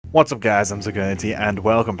What's up guys, I'm Zackernity and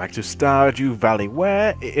welcome back to Stardew Valley,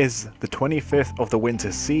 where it is the 25th of the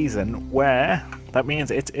winter season, where that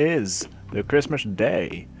means it is the Christmas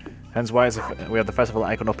day. Hence why we have the festival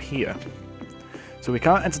icon up here. So we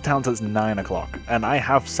can't enter town until it's 9 o'clock, and I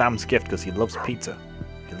have Sam's gift because he loves pizza.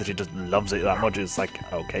 He literally just loves it that much. It's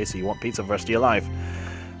like, okay, so you want pizza for the rest of your life.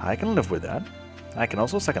 I can live with that. I can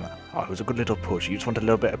also second that. Oh, it was a good little push. You just want a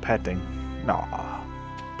little bit of petting. Nah,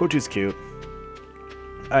 Poochie's cute.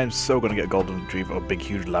 I'm so gonna get a golden retriever, a big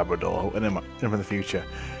huge Labrador in the future.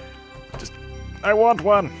 I want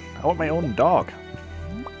one. I want my own dog.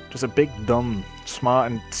 Just a big, dumb,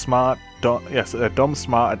 smart, yes, a dumb,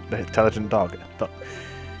 smart, intelligent dog. If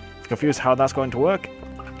you're confused how that's going to work,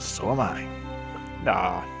 so am I.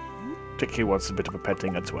 Nah, Dickie wants a bit of a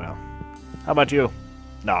petting as well. How about you?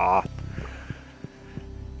 Nah.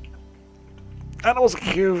 Animals are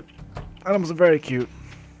cute. Animals are very cute.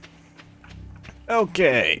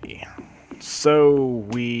 Okay, so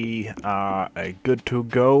we are good to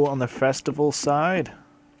go on the festival side.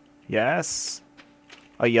 Yes?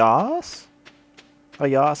 A yas? A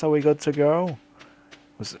yas, are we good to go?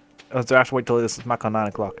 Was there have to wait till it's smack on 9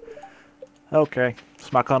 o'clock? Okay,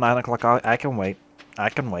 smack on 9 o'clock, I can wait. I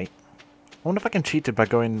can wait. I wonder if I can cheat it by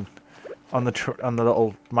going on the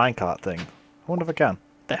little minecart thing. I wonder if I can.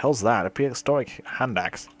 What the hell's that? A prehistoric hand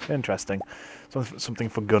axe. Interesting. Something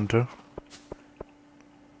for Gunter.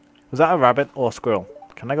 Was that a rabbit or a squirrel?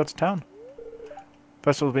 Can I go to town?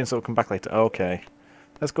 Festival's been so come back later. Okay.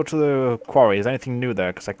 Let's go to the quarry. Is there anything new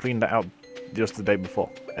there? Because I cleaned that out just the day before.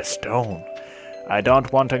 A stone. I don't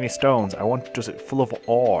want any stones. I want just it full of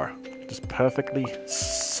ore. Just perfectly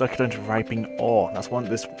succulent, ripening ore. I want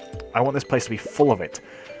this place to be full of it.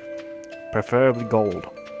 Preferably gold.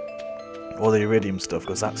 Or the iridium stuff,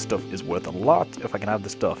 because that stuff is worth a lot if I can have the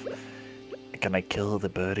stuff. Can I kill the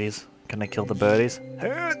birdies? Can I kill the birdies?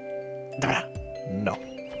 No.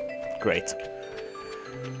 Great.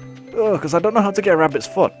 Oh, because I don't know how to get a rabbit's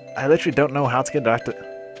foot. I literally don't know how to get back to...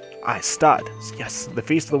 I started. Yes, the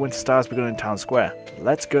Feast of the Winter Stars begun in Town Square.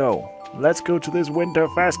 Let's go. Let's go to this winter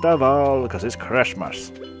festival, because it's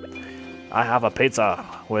Christmas. I have a pizza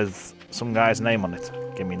with some guy's name on it.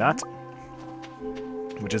 Give me that.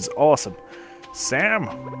 Which is awesome. Sam,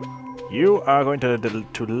 you are going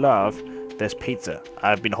to love this pizza.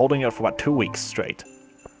 I've been holding it for about 2 weeks straight.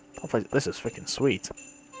 This is freaking sweet.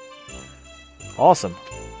 Awesome.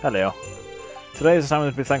 Hello. Today is the time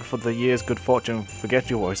to be thankful for the year's good fortune,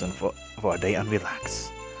 forget your worries and for a day and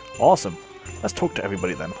relax. Awesome. Let's talk to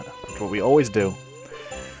everybody then. That's what we always do.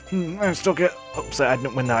 I still get upset I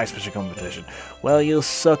didn't win the ice fishing competition. Well, you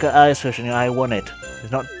suck at ice fishing, I won it.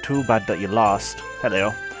 It's not too bad that you lost.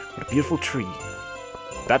 Hello. What a beautiful tree.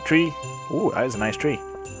 That tree? Ooh, that is a nice tree.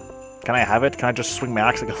 Can I have it? Can I just swing my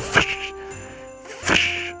axe and go fish? Fish.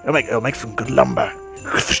 It'll make some good lumber.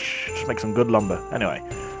 Just make some good lumber. Anyway,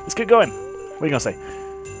 let's get going. What are you gonna say? Do you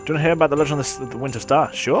want to hear about the legend of the Winter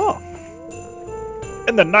Star? Sure.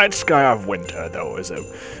 In the night sky of winter, there is a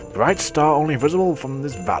bright star only visible from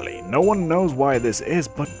this valley. No one knows why this is,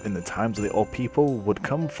 but in the times of the old people would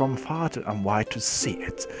come from far and wide to see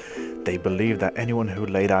it. They believed that anyone who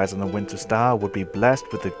laid eyes on the Winter Star would be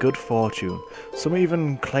blessed with a good fortune. Some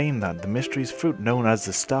even claim that the mysterious fruit known as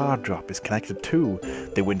the Star Drop is connected to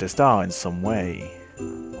the Winter Star in some way.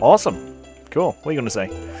 Awesome. Cool. What are you going to say?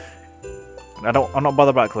 I'm not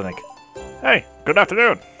bothered about clinic. Hey, good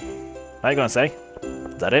afternoon. What are you going to say?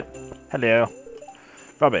 Is that it? Hello.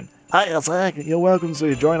 Robin. Hi, Zach. You're welcome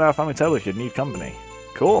to join our family table if you need company.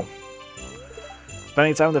 Cool.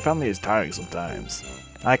 Spending time with the family is tiring sometimes.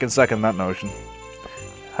 I can second that notion.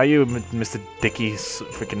 How you, Mr. Dickie's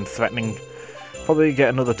freaking threatening? Probably get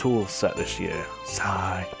another tool set this year.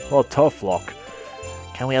 Sigh. Well, tough luck.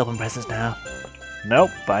 Can we open presents now?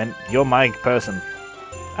 Nope, fine. You're my person.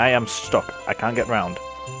 I am stuck. I can't get round.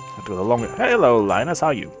 I have to go the longer. Hello, Linus. How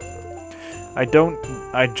are you? I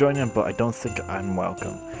join in, but I don't think I'm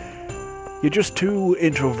welcome. You're just too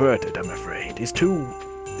introverted, I'm afraid. He's too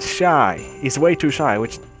shy. He's way too shy,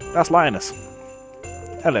 that's Linus.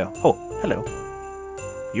 Hello. Oh, hello.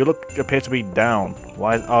 You appear to be down.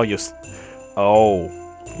 Why? Oh, you're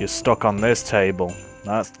stuck on this table.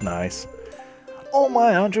 That's nice. Oh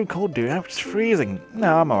my, aren't you cold, dude? It's freezing.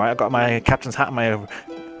 No, I'm alright. I got my captain's hat and my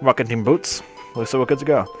rocket team boots. So we're good to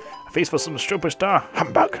go. A feast for some superstar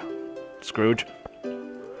humbug. Scrooge.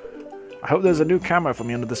 I hope there's a new camera for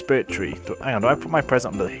me under the spirit tree. Hang on, do I put my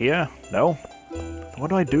present under here? No?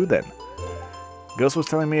 What do I do then? Gus was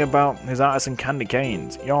telling me about his artisan candy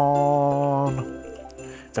canes. Yawn.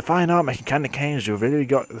 It's a fine art making candy canes. You've really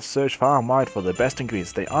got to search far and wide for the best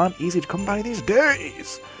ingredients. They aren't easy to come by these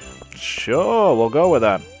days. Sure, we'll go with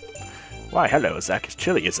that. Why, hello, Zack. It's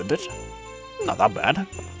chilly, isn't it? Not that bad.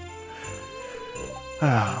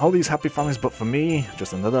 All these happy families, but for me,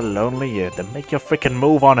 just another lonely year. Then make your freaking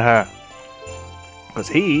move on her. Because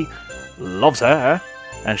he loves her,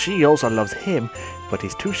 and she also loves him, but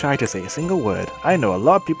he's too shy to say a single word. I know a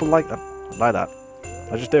lot of people like that.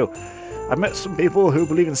 I just do. I've met some people who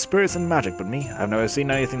believe in spirits and magic, but me, I've never seen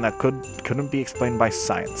anything that couldn't be explained by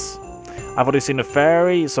science. I've already seen a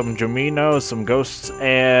fairy, some Druminos, some ghosts,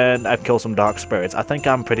 and I've killed some dark spirits. I think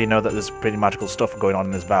I'm pretty know that there's pretty magical stuff going on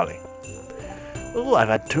in this valley. Ooh, I've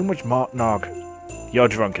had too much nog. You're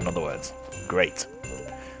drunk, in other words. Great.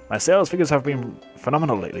 My sales figures have been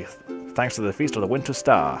phenomenal lately, thanks to the Feast of the Winter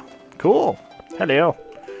Star. Cool. Hello.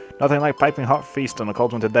 Nothing like piping hot feast on a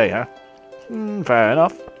cold winter day, huh? Fair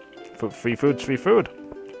enough. Free food's free food.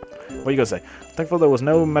 What are you gonna say? Thankful there was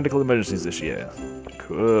no medical emergencies this year.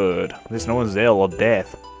 Good. At least no one's ill or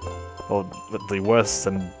death. Or the worse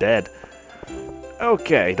than dead.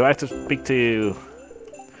 Okay, do I have to speak to...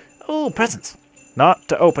 Oh, presents. Not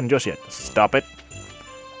to open just yet. Stop it.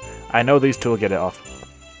 I know these two will get it off.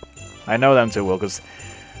 I know them two will, because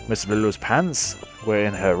Miss Lulu's pants were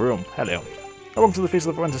in her room. Hello. Welcome to the Feast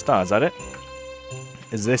of the Winter Star, is that it?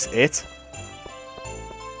 Is this it?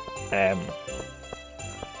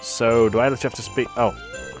 So, do I actually have to speak? Oh.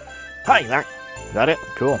 Hi, Zack. Is that it?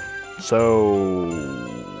 Cool. So,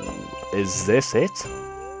 is this it?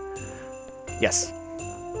 Yes.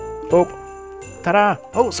 Oh. Ta-da!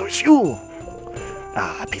 Oh, so it's you!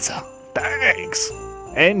 Ah, pizza. Thanks!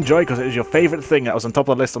 Enjoy, because it is your favourite thing that was on top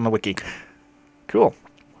of the list on the wiki. Cool.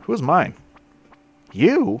 Who's mine?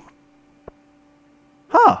 You?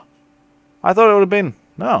 Huh. I thought it would have been...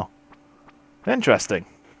 No. Interesting.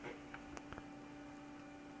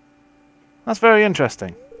 That's very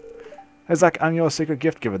interesting. It's like, I'm your secret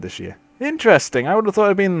gift giver this year. Interesting. I would have thought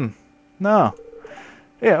it'd been... No.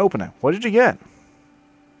 Yeah, open it. What did you get?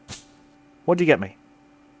 What did you get me?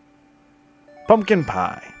 Pumpkin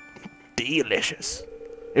pie. Delicious.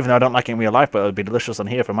 Even though I don't like it in real life, but it would be delicious on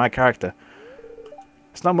here for my character.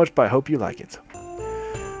 It's not much, but I hope you like it.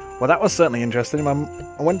 Well, that was certainly interesting.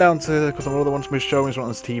 I went down to... Because one of the ones she was showing me on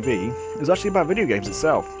this TV. It was actually about video games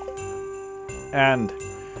itself. And...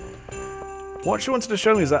 what she wanted to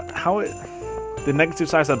show me is that how it... the negative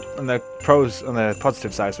sides and the pros and the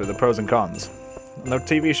positive sides with the pros and cons. And the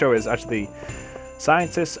TV show is actually...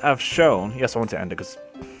 scientists have shown... Yes, I want to end it because...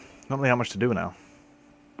 I don't really have much to do now.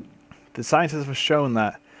 The scientists have shown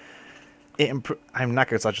that... I'm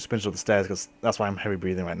knackered, so I just spinach up the stairs because that's why I'm heavy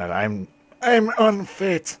breathing right now. I'm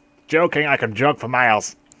unfit. Joking, I can jog for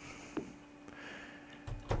miles.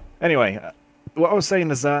 Anyway, what I was saying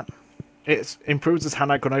is that it improves its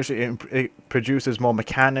hand-eye coordination. It produces more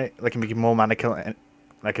mechanic, like it can be more mechanical,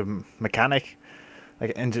 like a mechanic,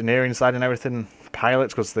 like engineering side and everything.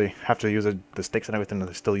 Pilots, because they have to use the sticks and everything, and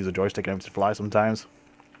they still use a joystick and everything to fly sometimes.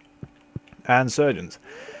 And surgeons.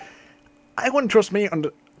 I wouldn't trust me under.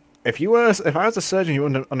 If I was a surgeon, you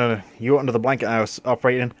were under the blanket I was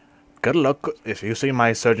operating. Good luck if you see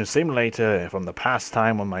my surgeon simulator from the past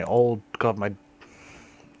time when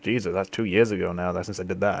Jesus, that's 2 years ago now. That's since I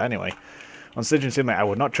did that. Anyway, on surgeon simulator, I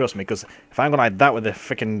would not trust me because if I'm going like that with a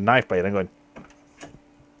freaking knife blade, I'm going.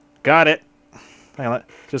 Got it. Hang on,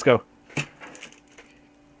 just go.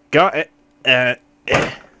 Got it.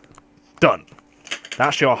 Done.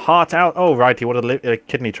 That's your heart out. Oh, right, he wanted a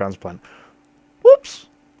kidney transplant. Whoops.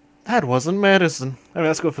 That wasn't medicine. Anyway,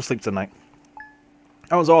 let's go for sleep tonight.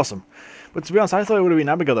 That was awesome. But to be honest, I thought it would have been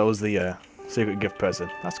Abigail that was the secret gift person.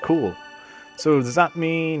 That's cool. So does that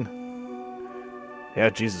mean... yeah,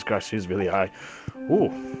 Jesus Christ, she's really high.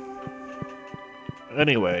 Ooh.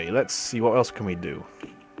 Anyway, let's see, what else can we do?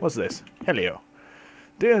 What's this? Helio.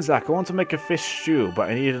 Dear Zack, I want to make a fish stew, but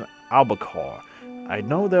I need an albacore. I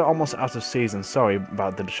know they're almost out of season. Sorry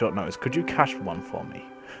about the short notice. Could you catch one for me?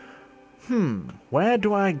 Where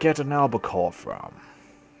do I get an albacore from?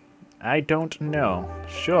 I don't know.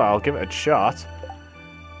 Sure, I'll give it a shot.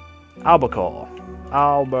 Albacore.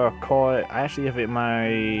 Albacore. I actually have it in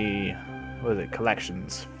my... what is it?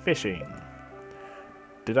 Collections. Fishing.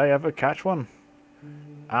 Did I ever catch one?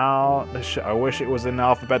 I wish it was in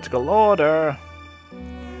alphabetical order.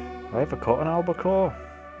 Have I ever caught an albacore?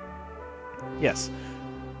 Yes.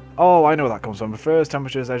 Oh, I know where that comes from. The first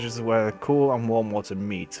temperatures edges where cool and warm water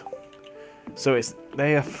meet. So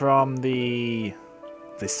they are from the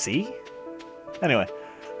sea? Anyway.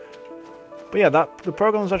 But yeah, the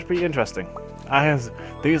program is actually pretty interesting.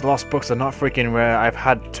 These lost books are not freaking rare. I've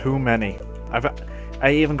had too many.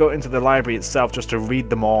 I even go into the library itself just to read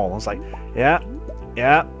them all. I was like, yeah,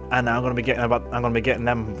 and I'm gonna be getting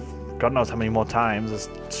them God knows how many more times,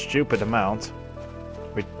 a stupid amount.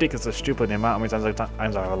 Ridiculously stupid the amount of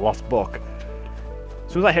times I have a lost book.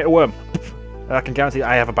 As soon as I hit a worm, I can guarantee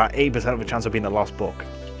I have about 80% of a chance of being a lost book.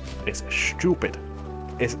 It's stupid.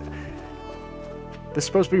 They're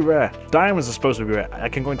supposed to be rare. Diamonds are supposed to be rare. I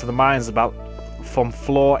can go into the mines from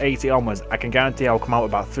floor 80 onwards. I can guarantee I'll come out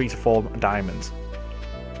with about 3 to 4 diamonds.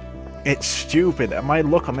 It's stupid. My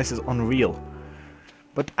luck on this is unreal.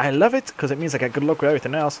 But I love it because it means I get good luck with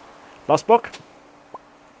everything else. Lost book?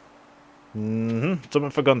 Something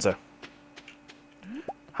for Gunter.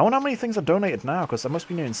 I wonder how many things are donated now, because I must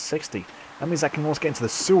be nearing 60. That means I can almost get into the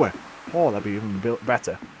sewer. Oh, that'd be even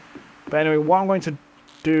better. But anyway, what I'm going to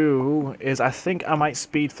do is I think I might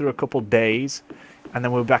speed through a couple days, and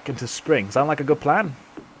then we're back into spring. Sound like a good plan?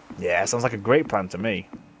 Yeah, sounds like a great plan to me.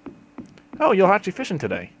 Oh, you're actually fishing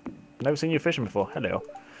today. Never seen you fishing before. Hello.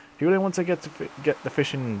 If you really want to get the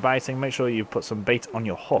fishing biting, make sure you put some bait on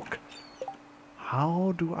your hook.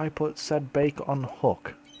 How do I put said bait on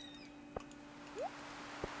hook?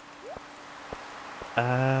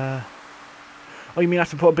 Oh, you mean I have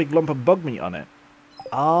to put a big lump of bug meat on it?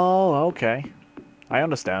 Oh, okay. I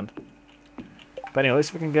understand. But anyway, let's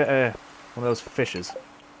see if we can get one of those fishes.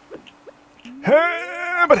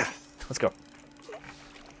 Let's go.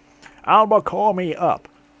 Alba, call me up.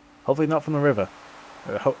 Hopefully not from the river.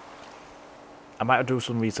 I might do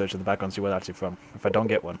some research in the background and see where that's actually from, if I don't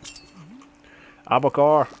get one.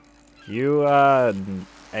 Albacore, you a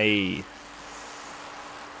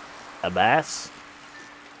bass?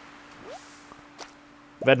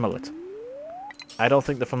 Red mullet. I don't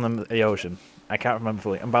think they're from the ocean. I can't remember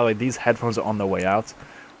fully. And by the way, these headphones are on their way out.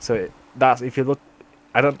 So that's, if you look,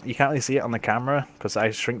 you can't really see it on the camera because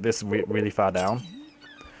I shrink this really far down.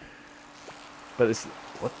 But it's,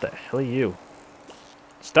 what the hell are you?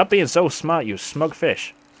 Stop being so smart, you smug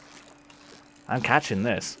fish. I'm catching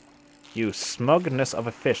this. You smugness of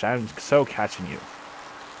a fish. I'm so catching you.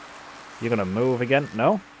 You're gonna move again?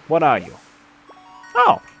 No? What are you?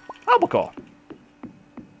 Oh, albacore.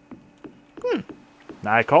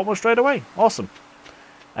 Now I caught one straight away. Awesome.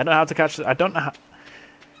 I don't know how to catch. I don't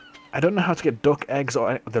know how to get duck eggs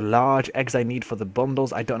or the large eggs I need for the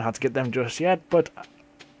bundles. I don't know how to get them just yet, but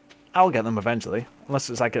I'll get them eventually. Unless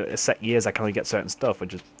it's like a set years I can only get certain stuff,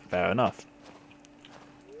 which is fair enough.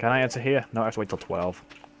 Can I enter here? No, I have to wait till 12.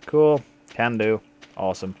 Cool. Can do.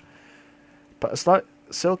 Awesome. But a slight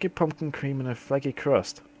silky pumpkin cream and a flaky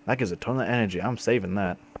crust. That gives a ton of energy. I'm saving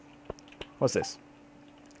that. What's this?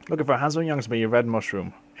 Looking for a handsome youngsman, a red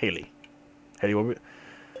mushroom. Haley. Haley,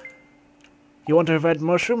 you want a red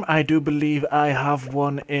mushroom? I do believe I have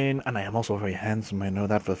one in... And I am also very handsome, I know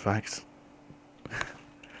that for a fact.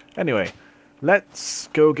 Anyway, let's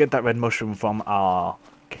go get that red mushroom from our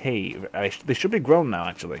cave. They should be grown now,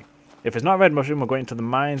 actually. If it's not a red mushroom, we're going to the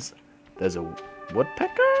mines. There's a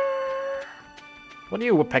woodpecker? What are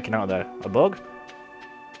you woodpecking out there? A bug?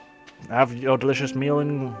 Have your delicious meal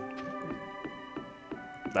and...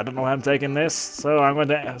 I don't know why I'm taking this, so I'm going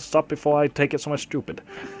to stop before I take it somewhere stupid.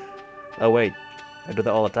 Oh wait, I do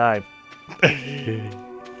that all the time.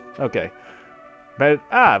 Okay.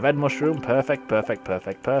 Red mushroom, perfect, perfect,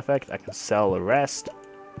 perfect, perfect. I can sell the rest.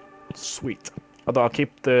 Sweet. Although I'll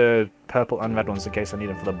keep the purple and red ones in case I need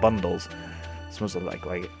them for the bundles. It's most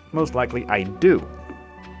likely I do.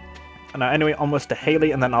 And anyway, almost to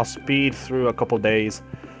Haley, and then I'll speed through a couple days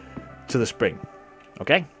to the spring.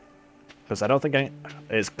 Okay? Because I don't think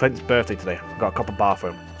it's Clint's birthday today. I've got a couple bar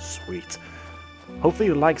for him. Sweet. Hopefully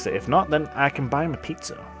he likes it. If not, then I can buy him a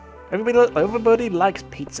pizza. Everybody likes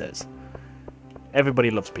pizzas.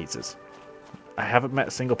 Everybody loves pizzas. I haven't met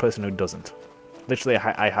a single person who doesn't. Literally,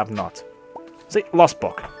 I have not. See, lost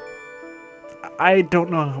book. I don't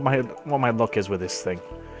know what my luck is with this thing.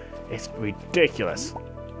 It's ridiculous.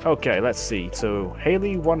 Okay, let's see. So,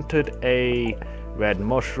 Haley wanted a red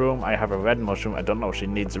mushroom. I have a red mushroom. I don't know what she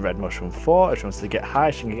needs a red mushroom for. If she wants to get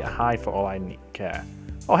high, she can get high for all I care.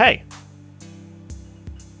 Oh, hey!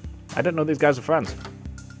 I didn't know these guys were friends.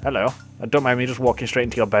 Hello. Don't mind me just walking straight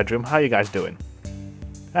into your bedroom. How you guys doing?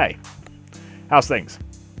 Hey. How's things?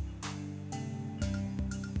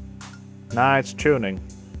 Nice tuning.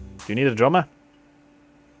 Do you need a drummer?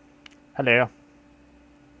 Hello.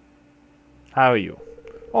 How are you?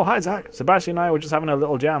 Oh, hi, Zach. Sebastian and I were just having a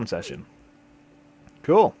little jam session.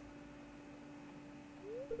 Cool.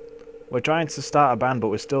 We're trying to start a band, but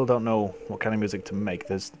we still don't know what kind of music to make.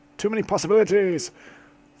 There's too many possibilities.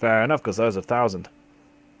 Fair enough, because there's 1,000.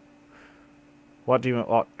 What do you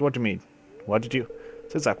mean? What did you...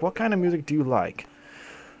 So, Zach, what kind of music do you like?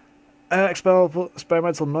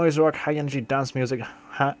 Experimental noise rock, high energy dance music,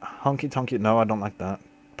 honky tonky... No, I don't like that.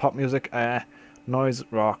 Pop music, noise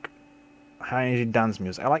rock, high energy dance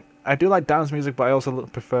music. I do like dance music, but I also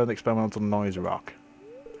prefer the experimental noise rock.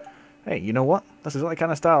 Hey, you know what? That's exactly the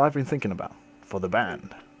kind of style I've been thinking about for the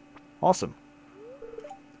band. Awesome.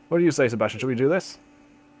 What do you say, Sebastian? Should we do this?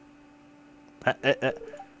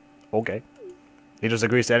 Okay. He just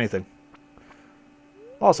agrees to anything.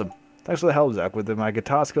 Awesome. Thanks for the help, Zach. With my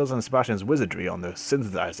guitar skills and Sebastian's wizardry on the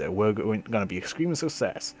synthesizer, we're going to be a screaming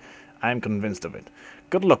success. I'm convinced of it.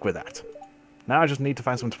 Good luck with that. Now I just need to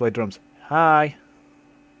find someone to play drums. Hi.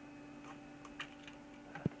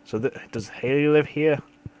 So does Haley live here?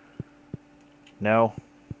 No.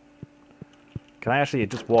 Can I actually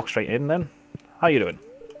just walk straight in then? How you doing?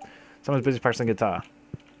 Someone's busy practicing guitar.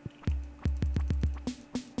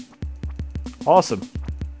 Awesome.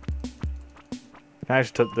 Can I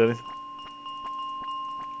actually do anything?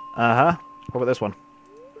 Uh-huh. What about this one?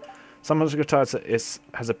 Someone's guitar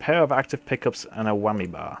has a pair of active pickups and a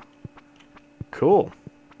whammy bar. Cool.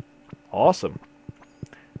 Awesome.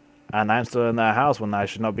 And I'm still in their house when I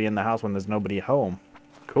should not be in the house when there's nobody home.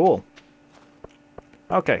 Cool.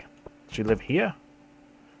 Okay. Does she live here?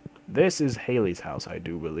 This is Haley's house, I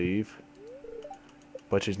do believe.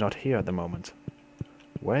 But she's not here at the moment.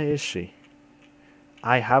 Where is she?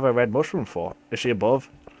 I have a red mushroom for. Is she above?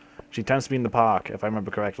 She tends to be in the park, if I remember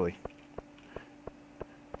correctly.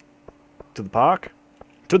 To the park?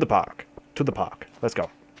 To the park. To the park. Let's go.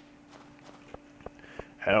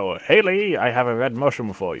 Hello, Haley. I have a red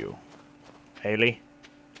mushroom for you. Haley.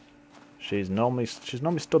 She's normally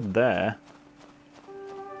stood there.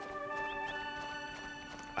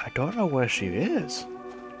 I don't know where she is.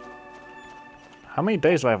 How many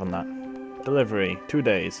days do I have on that? Delivery. 2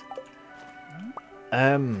 days.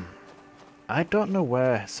 I don't know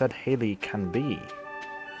where said Haley can be.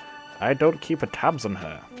 I don't keep a tabs on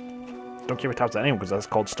her. Don't keep a tabs on anyone because that's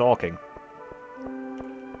called stalking.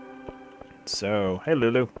 So, hey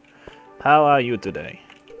Lulu. How are you today?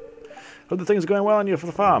 Hope the things are going well on you for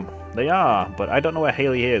the farm. They are, but I don't know where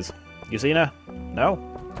Haley is. You seen her? No?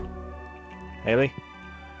 Haley?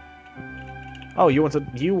 Oh, you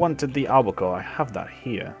wanted the albacore. I have that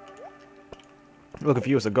here. Look, if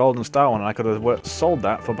you was a golden star one, I could have sold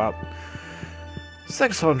that for about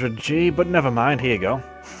 600G, but never mind. Here you go.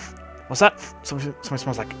 What's that? Something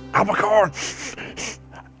smells like albacore. It's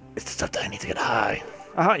the stuff that I need to get high.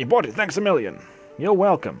 Aha, you bought it. Thanks a million. You're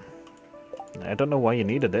welcome. I don't know why you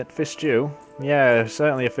needed it. Fish stew? Yeah,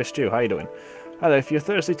 certainly a fish stew. How you doing? Hello, if you're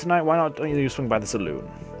thirsty tonight, why not don't you swing by the saloon?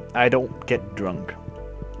 I don't get drunk.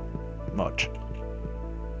 Much.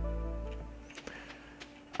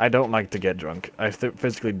 I don't like to get drunk. I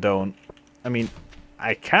physically don't. I mean,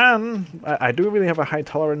 I can. I do really have a high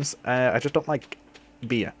tolerance. I just don't like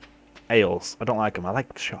beer. Ales. I don't like them. I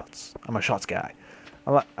like shots. I'm a shots guy.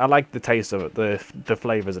 I like the taste of it, the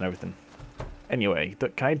flavors and everything. Anyway,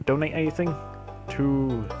 can I donate anything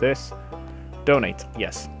to this? Donate.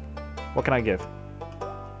 Yes. What can I give?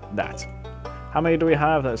 That. How many do we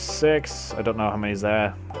have? That's 6. I don't know how many's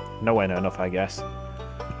there. Nowhere near enough, I guess.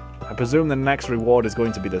 I presume the next reward is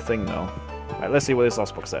going to be the thing, though. Right, let's see what this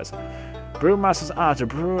last book says. Brewmaster's art to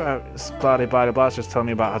brew. Blah blah blah. Just tell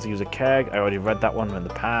me about how to use a keg. I already read that one in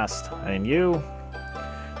the past. And you?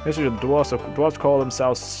 History of the dwarves. So dwarves call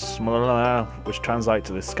themselves Smolana, which translates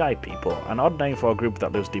to the Sky People. An odd name for a group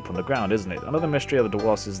that lives deep underground, isn't it? Another mystery of the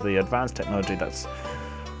dwarves is the advanced technology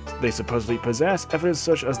they supposedly possess. Evidence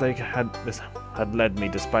such as they had led me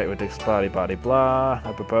despite ridiculous blah.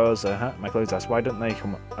 I propose, my clothes asked, why don't they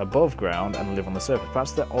come above ground and live on the surface?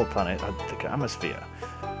 Perhaps the old planet had a thicker atmosphere.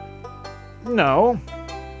 No.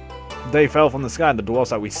 They fell from the sky, the dwarves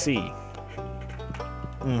that we see.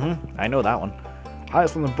 I know that one.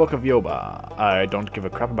 Highest from the Book of Yoba. I don't give a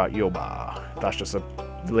crap about Yoba. That's just a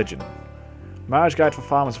religion. Marriage guide for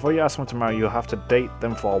farmers. Before you ask someone to marry, you'll have to date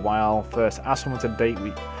them for a while. First, ask someone to date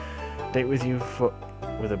with you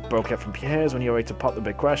with a bouquet from Pierre's. When you're ready to pop the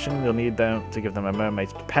big question, you'll need them to give them a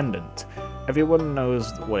mermaid's pendant. Everyone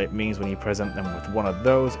knows what it means when you present them with one of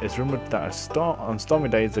those. It's rumored that on stormy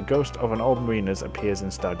days, the ghost of an old mariner's appears in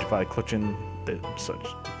Stardew, clutching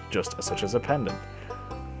such as a pendant.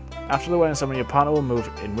 After the wedding ceremony, your partner will move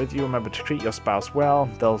in with you. Remember to treat your spouse well.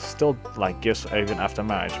 They'll still like gifts even after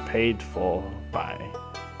marriage. Paid for by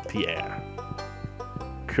Pierre.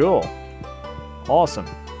 Cool. Awesome.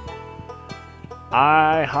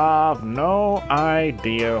 I have no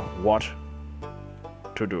idea what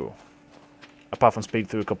to do. Apart from speak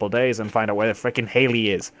through a couple of days and find out where the frickin'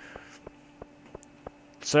 Haley is.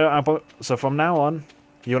 So from now on,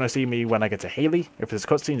 you want to see me when I get to Haley. If there's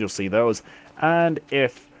cutscenes, you'll see those. And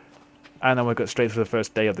then we'll go straight to the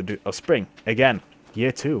first day of spring. Again,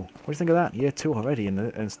 year 2. What do you think of that? Year 2 already in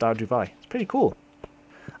Stardew Valley. It's pretty cool.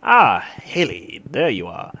 Ah, Haley, there you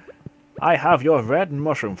are. I have your red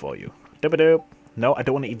mushroom for you. Doop-a-doop. No, I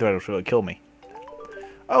don't want to eat the red mushroom. It'll kill me.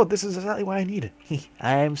 Oh, this is exactly what I need.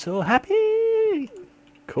 I'm so happy.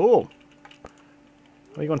 Cool.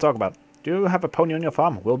 What are you going to talk about? Do you have a pony on your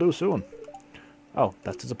farm? Will do soon. Oh,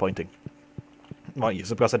 that's disappointing. What, you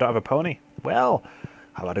because I don't have a pony? Well,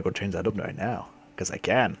 how about I go change that up right now? Because I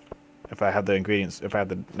can. If I have the ingredients, if I have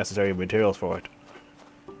the necessary materials for it.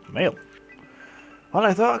 Mail. Well,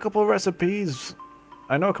 I thought a couple of recipes.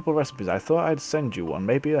 I know a couple of recipes. I thought I'd send you one.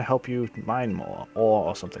 Maybe it'll help you mine more.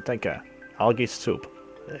 Or something. Take care. Algae soup.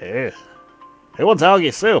 Ugh. Who wants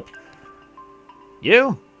algae soup?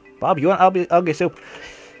 You? Bob, you want algae soup?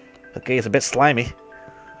 Okay, it's a bit slimy.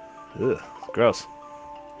 Ugh, gross.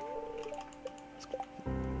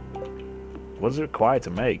 What is it required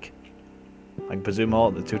to make? I can presume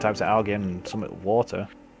all the 2 types of algae and some water.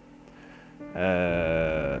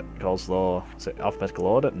 Coleslaw. Is it alphabetical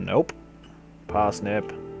order? Nope.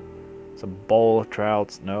 Parsnip. Some bowl of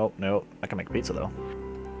trout. Nope, nope. I can make pizza though.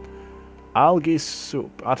 Algae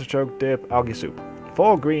soup. Artichoke dip. Algae soup.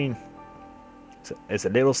 4 green. It's a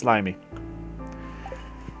little slimy.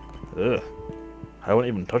 Ugh. I won't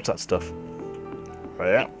even touch that stuff. But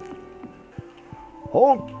yeah.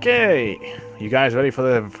 Okay. You guys ready for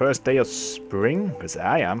the first day of spring? Because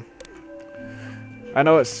I am. I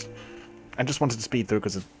know it's... I just wanted to speed through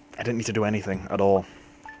because I didn't need to do anything at all.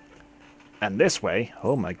 And this way...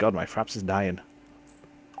 Oh my god, my Fraps is dying.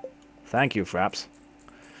 Thank you, Fraps.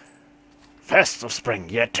 First of spring,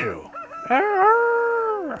 year 2.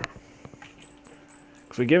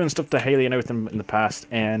 Because we've given stuff to Haley and everything in the past,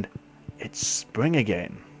 and it's spring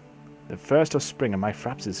again. The first of spring, and my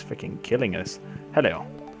Fraps is freaking killing us. Hello.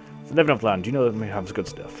 It's Living Off the Land. You know that we have good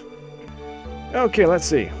stuff. Okay, let's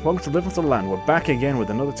see. Welcome to Living Off the Land. We're back again with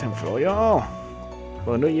another tip for you.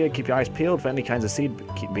 Well, a new year, keep your eyes peeled for any kinds of seed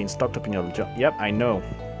keep being stocked up in your job. Yep, I know.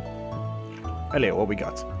 Hello, what we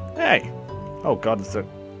got? Hey! Oh god, this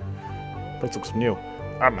place looks new.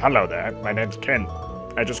 Hello there. My name's Ken.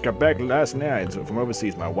 I just got back last night from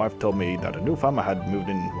overseas. My wife told me that a new farmer had moved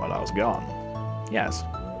in while I was gone. Yes.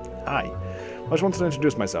 Hi. I just wanted to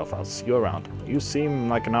introduce myself. I'll see you around. You seem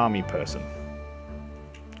like an army person.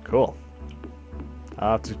 Cool.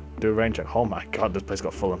 I'll have to do a rain check. Oh my god, this place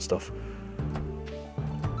got full and stuff.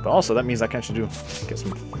 But also, that means I can actually get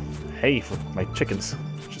some hay for my chickens,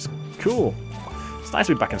 which is cool. It's nice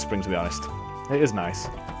to be back in spring, to be honest. It is nice.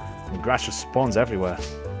 And grass just spawns everywhere.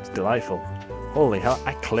 It's delightful. Holy hell,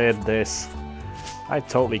 I cleared this. I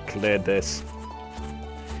totally cleared this.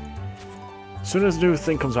 As soon as the new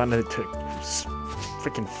thing comes around, it took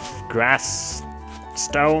freaking grass,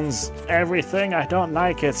 stones, everything. I don't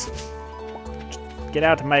like it. Just get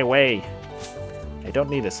out of my way. I don't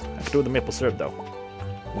need this. I can do the maple syrup though.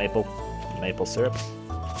 Maple syrup.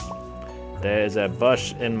 There's a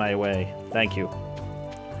bush in my way. Thank you.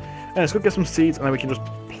 And let's go get some seeds, and then we can just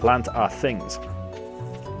plant our things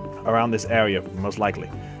around this area, most likely,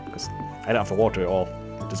 because I don't have to water it all,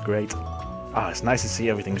 which is great. Ah, it's nice to see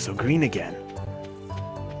everything so green again.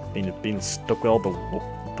 Being stuck with all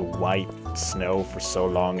the white snow for so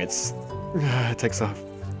long, it takes off.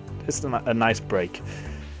 It's a nice break.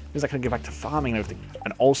 Means I can get back to farming and everything,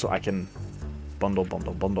 and also I can bundle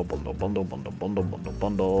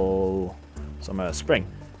some spring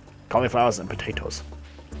cauliflowers and potatoes.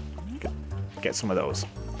 Get some of those.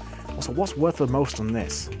 Also, what's worth the most on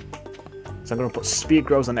this? So I'm going to put speed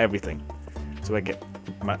grows on everything, so I get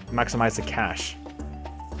maximize the cash,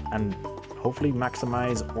 and hopefully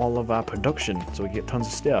maximize all of our production, so we get tons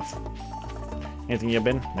of stuff. Anything in your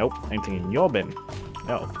bin? Nope. Anything in your bin?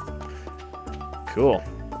 No. Cool.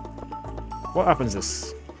 What happens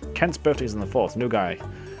this? Kent's birthday is on the 4th. New guy.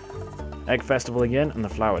 Egg festival again, and the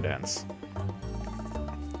flower dance.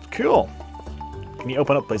 Cool. Can you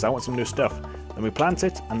open up, please? I want some new stuff. Then we plant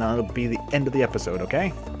it, and then it'll be the end of the episode,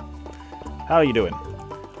 okay? How are you doing?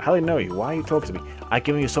 I hardly know you. Why are you talking to me? I've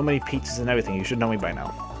given you so many pizzas and everything. You should know me by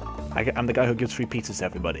now. I'm the guy who gives free pizzas to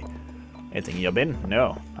everybody. Anything in your bin?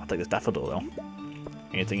 No. I'll take this daffodil, though.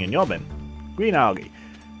 Anything in your bin? Green algae.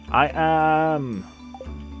 I am...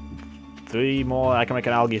 3 more. I can make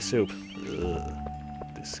an algae soup. Ugh.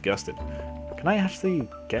 Disgusting. Can I actually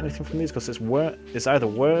get anything from these? Because it's either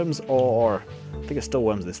worms or... I think it's still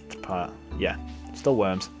worms this part. Yeah, still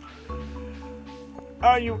worms.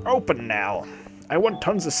 Are you open now? I want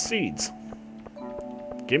tons of seeds.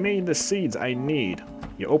 Give me the seeds I need.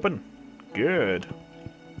 You open? Good.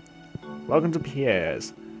 Welcome to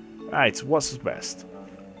Pierre's. Right, what's best?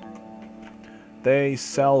 They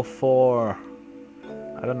sell for...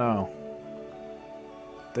 I don't know.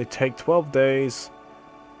 They take 12 days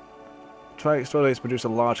Try strawberries to produce a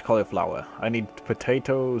large cauliflower. I need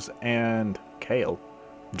potatoes and kale.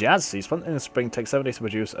 Jazz seeds planted in the spring take 7 days to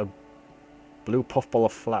produce a blue puffball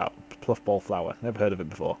flower. Never heard of it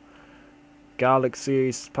before. Garlic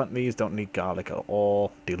seeds, plant these, don't need garlic at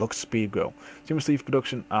all. Deluxe speed grow. Seamless leaf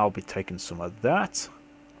production, I'll be taking some of that.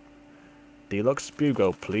 Deluxe speed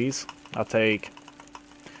grow, please. I'll take,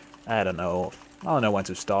 I don't know when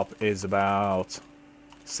to stop, is about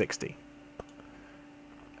 60.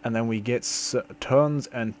 And then we get tons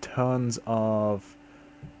and tons of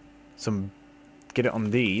get it on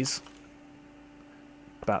these.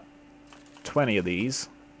 About 20 of these.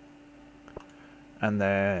 And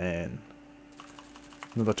then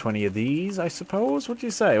another 20 of these, I suppose. What do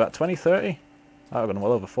you say? About 20, 30? I've gone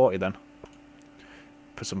well over 40 then.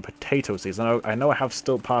 Put some potato seeds. I know I have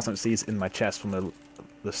still parsnip seeds in my chest from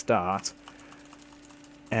the start.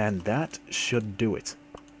 And that should do it.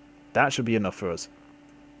 That should be enough for us.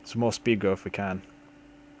 Some more speed grow if we can.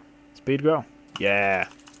 Speed grow? Yeah.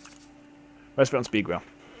 Let's put on speed grow.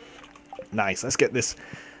 Nice. Let's get this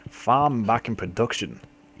farm back in production.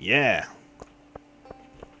 Yeah.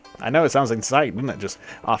 I know it sounds exciting, doesn't it? Just,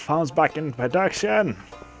 our farm's back in production.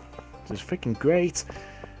 This is freaking great.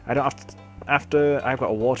 I don't have to... After I've got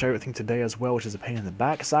to water everything today as well, which is a pain in the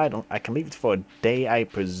backside. I can leave it for a day, I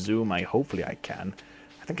presume. Hopefully I can.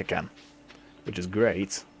 I think I can. Which is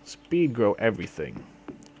great. Speed grow everything.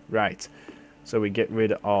 Right. So we get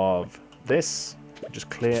rid of this. Just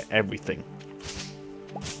clear everything.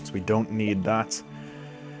 So we don't need that.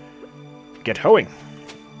 Get hoeing.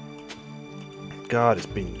 God, it's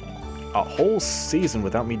been a whole season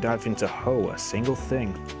without me diving to hoe a single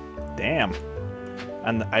thing. Damn.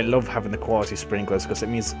 And I love having the quality sprinklers because it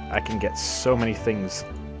means I can get so many things.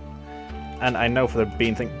 And I know for the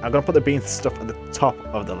bean thing, I'm going to put the bean stuff at the top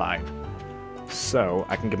of the line. So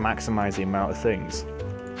I can maximize the amount of things.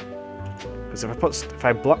 Because if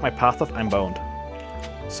I block my path off, I'm boned.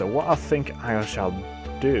 So what I think I shall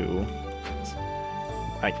do is,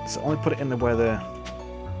 so only put it in the where the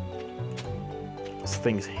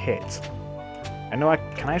things hit. I know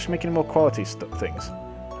can I actually make any more quality things?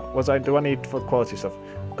 Do I need for quality stuff?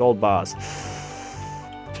 Gold bars.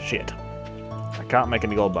 Shit. I can't make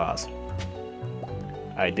any gold bars.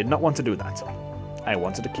 I did not want to do that. I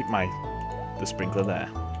wanted to keep the sprinkler there.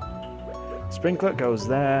 Sprinkler goes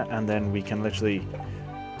there, and then we can literally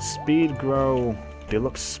speed grow,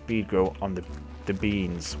 deluxe speed grow on the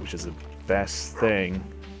beans, which is the best thing.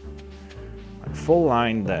 Like full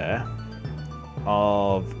line there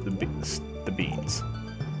of the beans.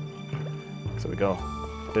 So we go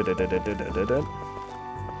full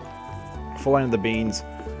line of the beans,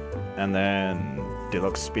 and then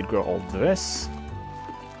deluxe speed grow all this.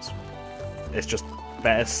 It's just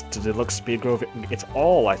best to deluxe speed grow. It's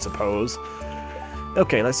all, I suppose.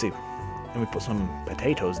 Okay, let's see. And we put some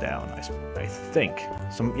potatoes down. I think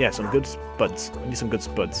some good spuds. I need some good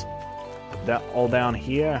spuds. Put that all down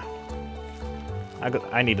here.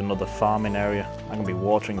 I need another farming area. I'm gonna be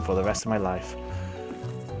watering for the rest of my life.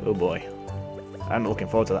 Oh boy. I'm looking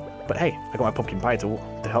forward to that. But hey, I got my pumpkin pie to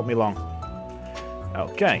help me along.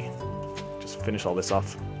 Okay. Just finish all this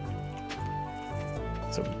off.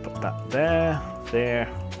 So put that there, there.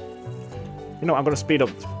 You know, I'm gonna speed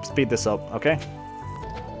this up, okay?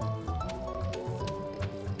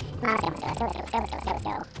 Let's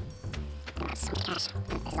go. That's some cash.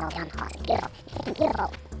 It's all done. Awesome. Beautiful. Beautiful.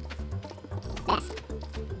 Best.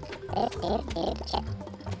 Chip. You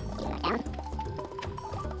go down.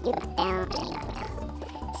 You go down. And you go down.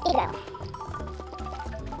 Speed row.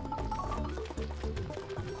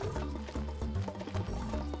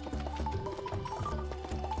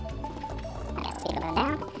 Okay, speed row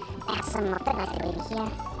down. Add some more fertilizer over here.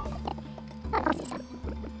 Yep. Oh, I'll see some.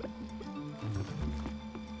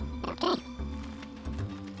 Okay.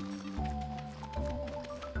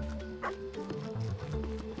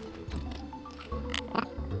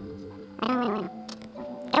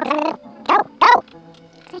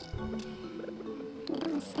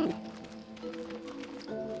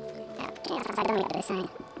 Sign.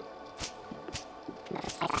 No,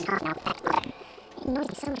 it's like I'm half now. Back water. Ignore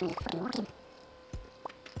the sound when you're fucking walking.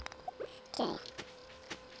 Okay.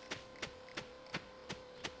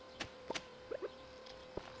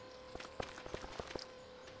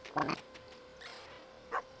 Walnut.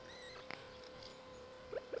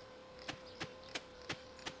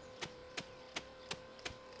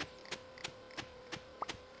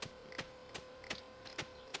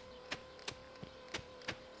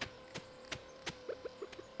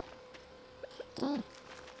 Okay.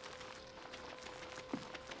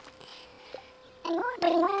 And more,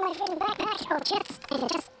 bring more of my freaking backpack. Oh, chips. Is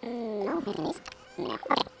it just... no, here's these. No,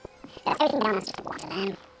 okay. That's everything down there just water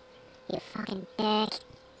then. You fucking dick.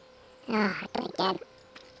 Ah, I done it again.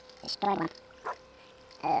 Destroyed one.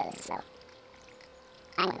 This is slow.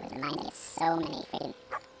 I'm gonna lose my mind. It's so many freaking...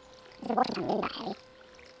 Is the washing time really that heavy?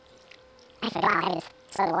 I forgot how heavy this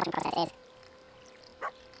slow washing process is.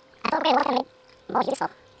 I thought grey water would be more useful.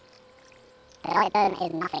 But all it does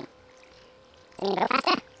is nothing. So you need to go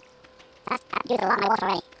faster? That used a lot of my water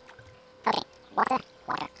already. Okay, water,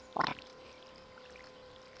 water, water.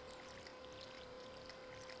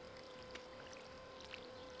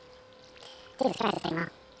 Jesus Christ, this thing long.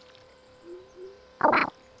 Oh wow,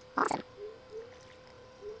 awesome.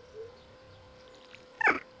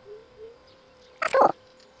 Huh. That's cool.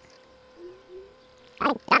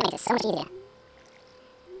 That makes it so much easier.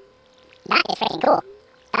 That is freaking cool.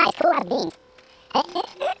 That is cool as beans.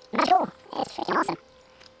 That's cool. It's freaking awesome.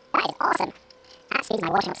 That is awesome. That speeds my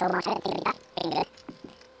washing up so much. I didn't think it would be that freaking good.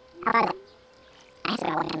 How far is it? I have to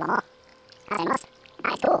go washing a lot more. As I must.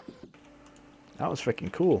 That is cool. That was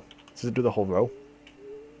freaking cool. Does it do the whole row?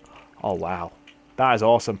 Oh wow. That is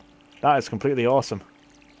awesome. That is completely awesome.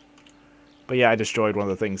 But yeah, I destroyed one of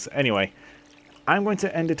the things. Anyway, I'm going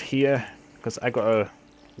to end it here because I gotta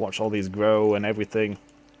watch all these grow and everything.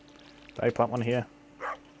 Did I plant one here?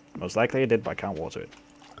 Most likely I did, but I can't water it.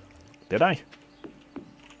 Did I?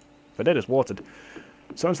 If I did, it's watered.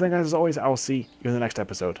 So until then, guys, as always, I'll see you in the next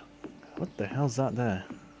episode. What the hell's that there?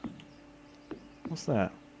 What's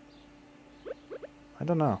that? I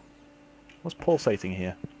don't know. What's pulsating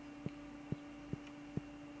here?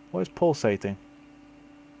 What is pulsating?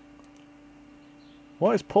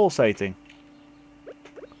 What is pulsating?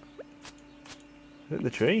 Is it the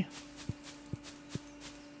tree?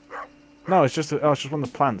 No, it's just it's just one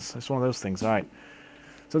of the plants. It's one of those things. Alright.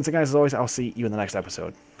 So until guys, as always, I'll see you in the next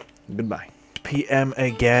episode. Goodbye. PM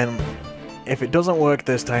again. If it doesn't work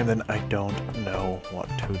this time, then I don't know what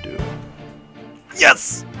to do.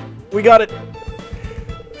 Yes! We got it!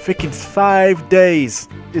 Freaking 5 days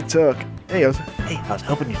it took. Hey, I was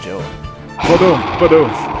helping you, Joe. Ba-doom.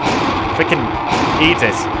 Freaking eat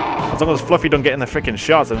it. As long as Fluffy don't get in the freaking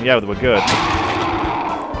shots, then yeah, we're good.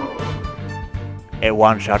 It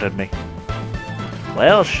one-shotted me.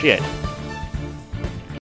 Well, shit.